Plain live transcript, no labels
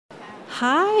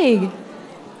Hi.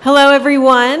 Hello,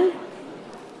 everyone.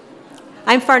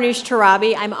 I'm Farnoosh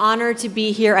Torabi. I'm honored to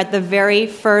be here at the very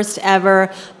first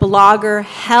ever BlogHer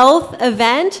Health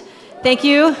event. Thank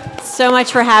you so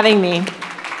much for having me.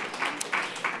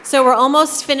 So we're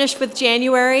almost finished with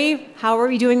January. How are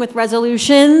we doing with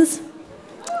resolutions?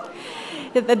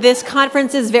 This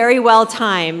conference is very well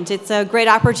timed. It's a great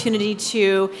opportunity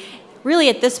to really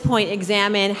at this point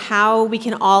examine how we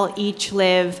can all each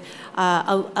live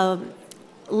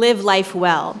life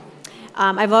well.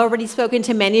 I've already spoken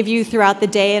to many of you throughout the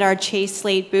day at our Chase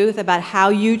Slate booth about how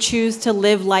you choose to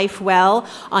live life well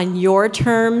on your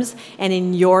terms and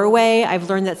in your way. I've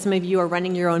learned that some of you are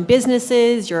running your own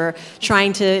businesses, you're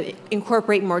trying to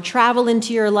incorporate more travel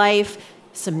into your life,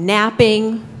 some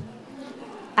napping,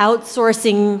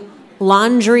 outsourcing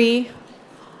laundry.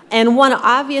 And one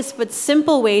obvious but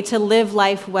simple way to live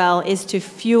life well is to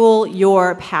fuel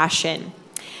your passion.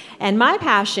 And my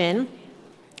passion,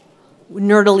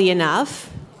 nerdily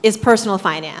enough, is personal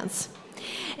finance.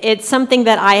 It's something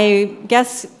that I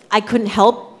guess I couldn't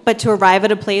help but to arrive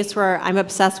at a place where I'm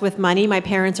obsessed with money. My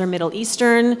parents are Middle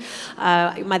Eastern.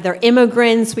 They're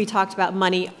immigrants. We talked about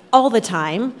money all the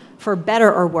time, for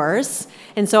better or worse.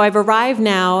 And so I've arrived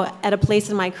now at a place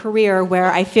in my career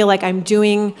where I feel like I'm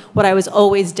doing what I was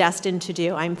always destined to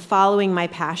do. I'm following my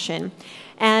passion.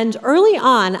 And early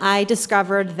on, I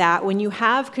discovered that when you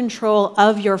have control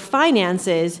of your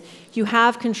finances, you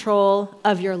have control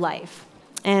of your life.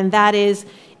 And that is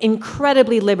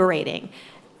incredibly liberating.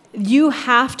 You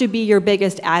have to be your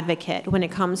biggest advocate when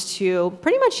it comes to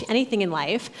pretty much anything in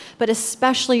life, but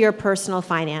especially your personal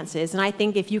finances. And I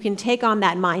think if you can take on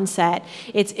that mindset,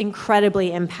 it's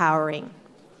incredibly empowering.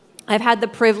 I've had the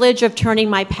privilege of turning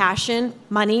my passion,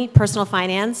 money, personal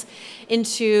finance,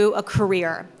 into a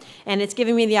career. And it's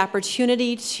given me the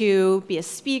opportunity to be a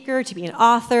speaker, to be an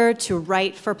author, to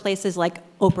write for places like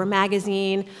Oprah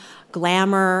Magazine,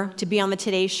 Glamour, to be on the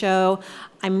Today Show.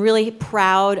 I'm really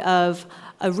proud of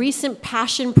a recent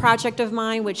passion project of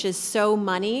mine, which is So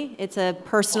Money. It's a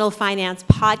personal finance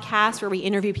podcast where we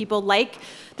interview people like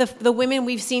the women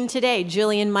we've seen today,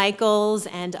 Jillian Michaels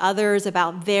and others,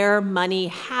 about their money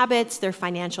habits, their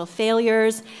financial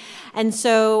failures. And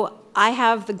so I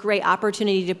have the great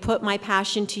opportunity to put my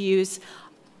passion to use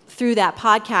through that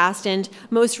podcast. And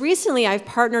most recently, I've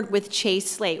partnered with Chase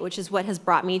Slate, which is what has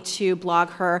brought me to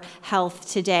BlogHer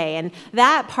Health today. And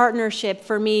that partnership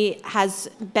for me has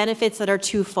benefits that are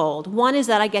twofold. One is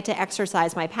that I get to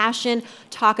exercise my passion,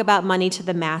 talk about money to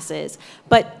the masses.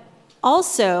 But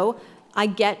also, I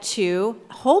get to,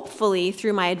 hopefully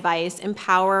through my advice,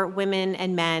 empower women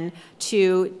and men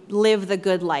to live the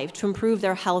good life, to improve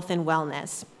their health and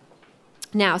wellness.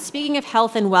 Now, speaking of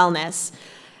health and wellness,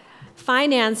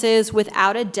 finances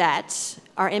without a debt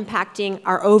are impacting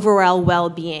our overall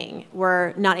well-being.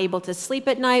 We're not able to sleep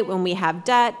at night when we have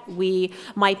debt. We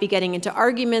might be getting into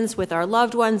arguments with our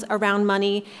loved ones around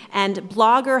money. And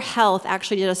BlogHer Health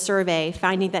actually did a survey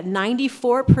finding that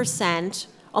 94%,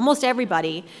 almost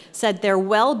everybody, said their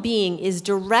well-being is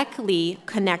directly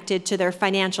connected to their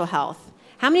financial health.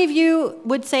 How many of you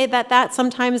would say that that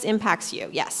sometimes impacts you?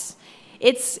 Yes.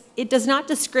 It does not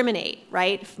discriminate,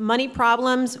 right? Money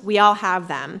problems, we all have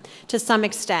them to some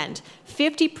extent.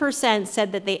 50%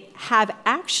 said that they have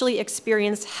actually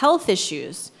experienced health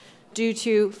issues due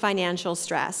to financial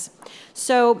stress.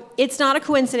 So it's not a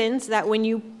coincidence that when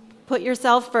you put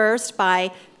yourself first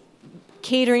by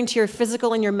catering to your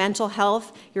physical and your mental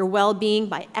health, your well-being,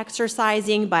 by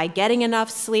exercising, by getting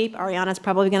enough sleep. Ariana's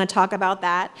probably going to talk about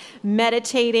that.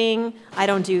 Meditating, I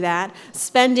don't do that.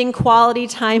 Spending quality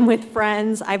time with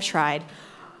friends, I've tried.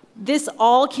 This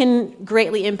all can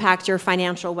greatly impact your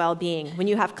financial well-being. When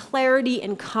you have clarity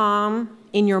and calm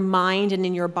in your mind and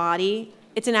in your body,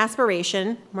 it's an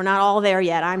aspiration. We're not all there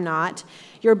yet, I'm not.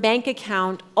 Your bank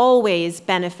account always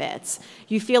benefits.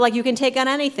 You feel like you can take on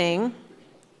anything,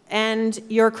 and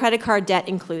your credit card debt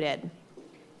included.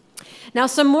 Now,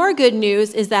 some more good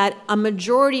news is that a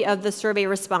majority of the survey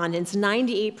respondents,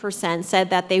 98%, said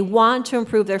that they want to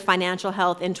improve their financial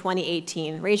health in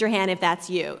 2018. Raise your hand if that's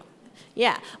you.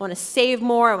 Yeah, I want to save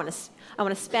more, I want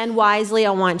to spend wisely,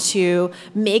 I want to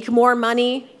make more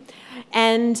money.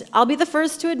 And I'll be the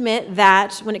first to admit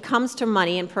that when it comes to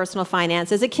money and personal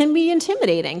finances, it can be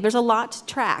intimidating. There's a lot to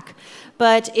track.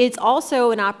 But it's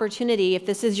also an opportunity, if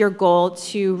this is your goal,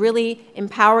 to really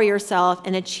empower yourself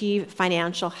and achieve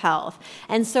financial health.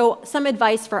 And so some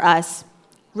advice for us,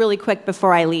 really quick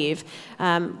before I leave.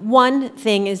 One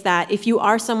thing is that if you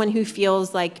are someone who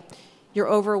feels like you're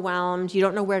overwhelmed, you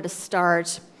don't know where to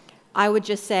start, I would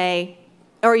just say,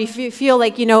 or if you feel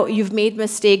like, you've made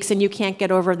mistakes and you can't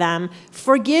get over them,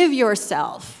 forgive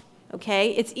yourself.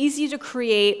 okay? It's easy to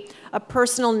create a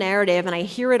personal narrative, and I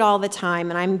hear it all the time,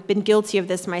 and I've been guilty of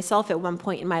this myself at one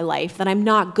point in my life, that I'm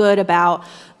not good about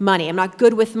money. I'm not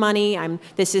good with money.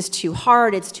 This is too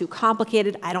hard. It's too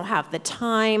complicated. I don't have the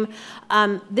time.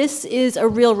 This is a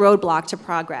real roadblock to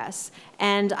progress.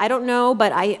 And I don't know,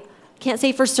 but I can't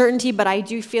say for certainty, but I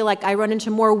do feel like I run into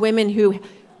more women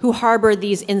who harbor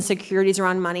these insecurities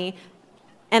around money,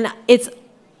 and it's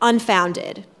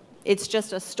unfounded. It's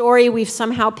just a story we've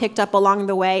somehow picked up along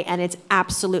the way, and it's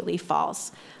absolutely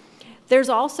false. There's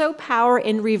also power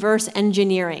in reverse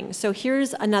engineering. So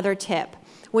here's another tip.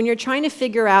 When you're trying to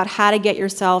figure out how to get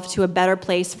yourself to a better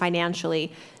place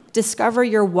financially, discover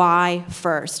your why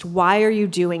first. Why are you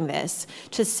doing this?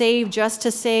 To save just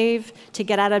to save, to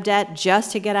get out of debt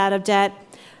just to get out of debt?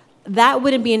 That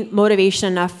wouldn't be motivation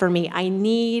enough for me. I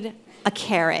need a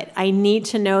carrot. I need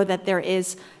to know that there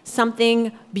is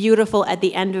something beautiful at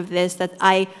the end of this that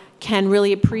I can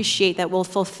really appreciate that will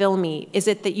fulfill me. Is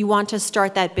it that you want to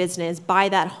start that business, buy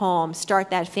that home, start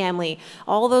that family?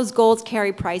 All those goals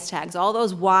carry price tags. All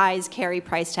those whys carry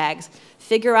price tags.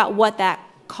 Figure out what that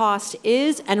cost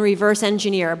is and reverse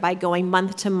engineer by going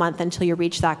month to month until you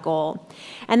reach that goal.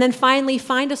 And then finally,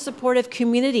 find a supportive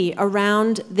community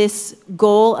around this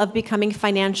goal of becoming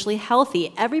financially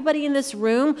healthy. Everybody in this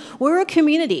room, we're a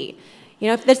community. You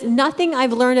know, if there's nothing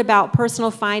I've learned about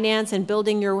personal finance and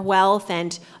building your wealth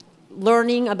and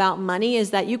learning about money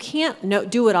is that you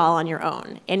can't do it all on your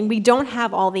own. And we don't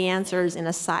have all the answers in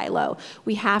a silo.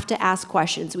 We have to ask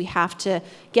questions. We have to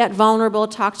get vulnerable,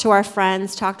 talk to our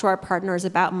friends, talk to our partners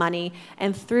about money,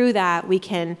 and through that we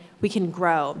can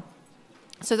grow.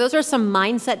 So those are some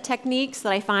mindset techniques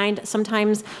that I find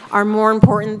sometimes are more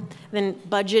important than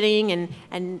budgeting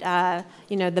and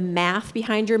the math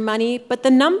behind your money. But the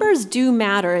numbers do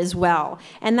matter as well.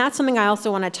 And that's something I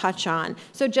also want to touch on.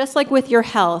 So just like with your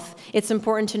health, it's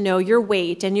important to know your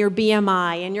weight and your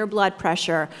BMI and your blood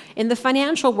pressure. In the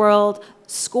financial world,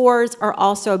 scores are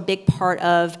also a big part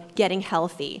of getting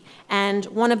healthy. And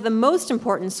one of the most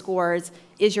important scores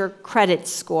is your credit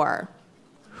score.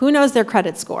 Who knows their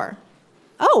credit score?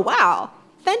 Oh, wow,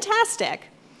 fantastic.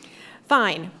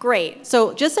 Fine, great.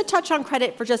 So just to touch on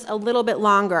credit for just a little bit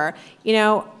longer,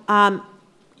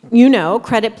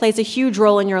 credit plays a huge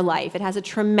role in your life. It has a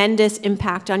tremendous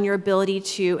impact on your ability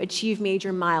to achieve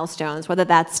major milestones, whether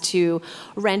that's to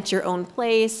rent your own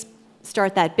place,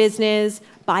 start that business,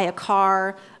 buy a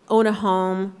car, own a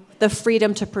home, the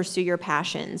freedom to pursue your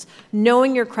passions.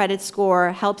 Knowing your credit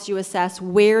score helps you assess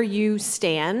where you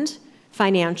stand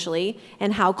financially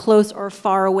and how close or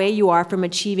far away you are from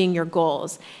achieving your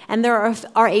goals. And there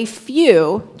are a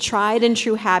few tried and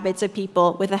true habits of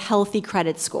people with a healthy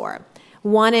credit score.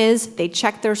 One is they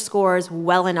check their scores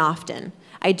well and often.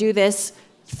 I do this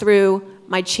through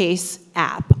my Chase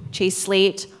app. Chase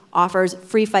Slate offers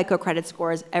free FICO credit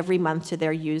scores every month to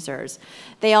their users.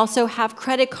 They also have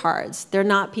credit cards. They're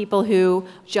not people who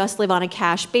just live on a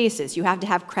cash basis. You have to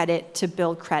have credit to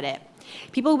build credit.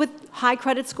 People with high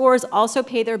credit scores also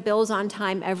pay their bills on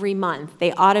time every month.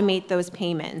 They automate those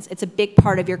payments. It's a big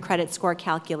part of your credit score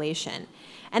calculation.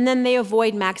 And then they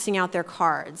avoid maxing out their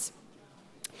cards.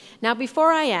 Now,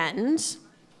 before I end,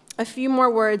 a few more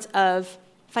words of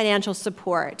financial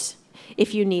support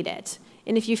if you need it.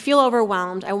 And if you feel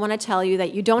overwhelmed, I want to tell you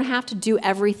that you don't have to do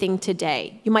everything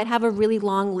today. You might have a really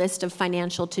long list of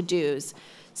financial to-dos.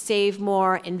 Save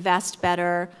more, invest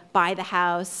better, buy the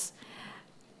house.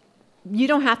 You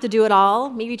don't have to do it all.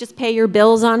 Maybe just pay your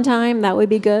bills on time. That would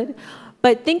be good.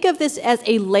 But think of this as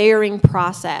a layering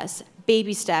process.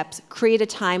 Baby steps, create a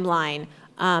timeline,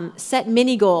 set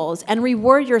mini goals, and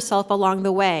reward yourself along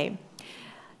the way.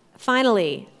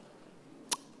 Finally,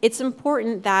 it's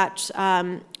important that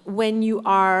when you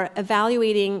are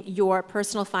evaluating your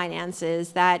personal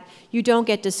finances that you don't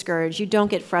get discouraged, you don't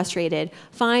get frustrated.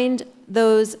 Find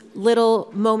those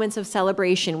little moments of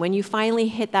celebration. When you finally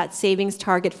hit that savings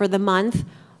target for the month,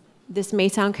 this may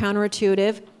sound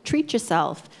counterintuitive, treat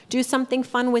yourself. Do something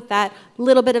fun with that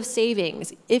little bit of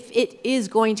savings if it is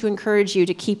going to encourage you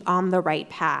to keep on the right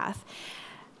path.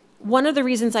 One of the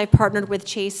reasons I've partnered with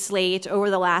Chase Slate over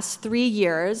the last 3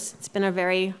 years, it's been a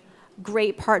very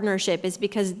great partnership, is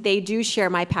because they do share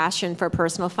my passion for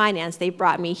personal finance. They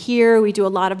brought me here. We do a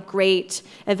lot of great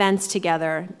events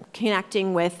together,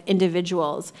 connecting with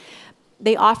individuals.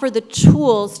 They offer the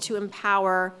tools to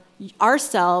empower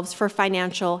ourselves for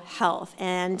financial health.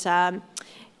 And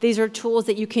these are tools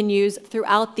that you can use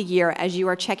throughout the year as you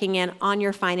are checking in on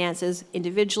your finances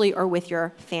individually or with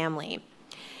your family.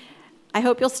 I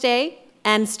hope you'll stay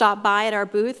and stop by at our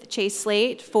booth, Chase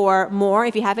Slate, for more.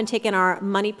 If you haven't taken our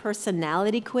money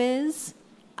personality quiz,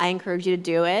 I encourage you to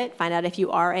do it. Find out if you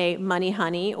are a money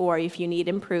honey or if you need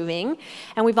improving.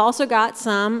 And we've also got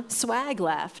some swag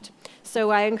left. So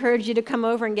I encourage you to come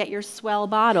over and get your swell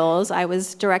bottles. I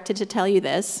was directed to tell you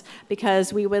this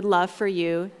because we would love for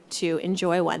you to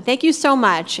enjoy one. Thank you so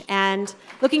much, and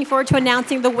looking forward to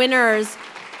announcing the winners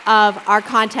of our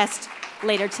contest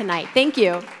later tonight. Thank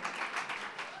you.